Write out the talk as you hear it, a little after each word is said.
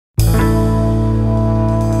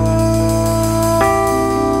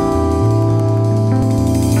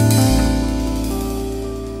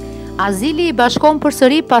Azili i bashkon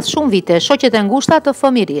përsëri pas shumë vite shoqet e ngushta të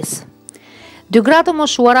fëmijërisë. Dy gra të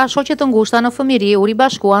moshuara, shoqet të ngushta në fëmijëri, u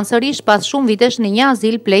ribashkuan sërish pas shumë vitesh në një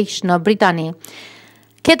azil pleqsh në Britani.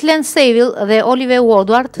 Kathleen Saville dhe Olive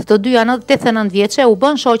Woodward, të dyja në 89 vjeçe, u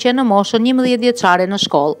bën shoqe në moshën 11 vjeçare në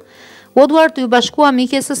shkollë. Woodward u bashkua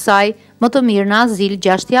mikjes së saj më të mirë në azil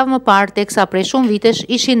 6 javë më parë, teksa prej shumë vitesh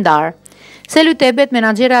ishin ndarë. Selutebet,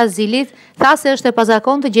 menaxhera e azilit, tha se është e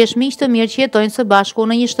pazakontë të gjesh miq të mirë që jetojnë së bashku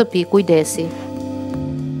në një shtëpi kujdesi.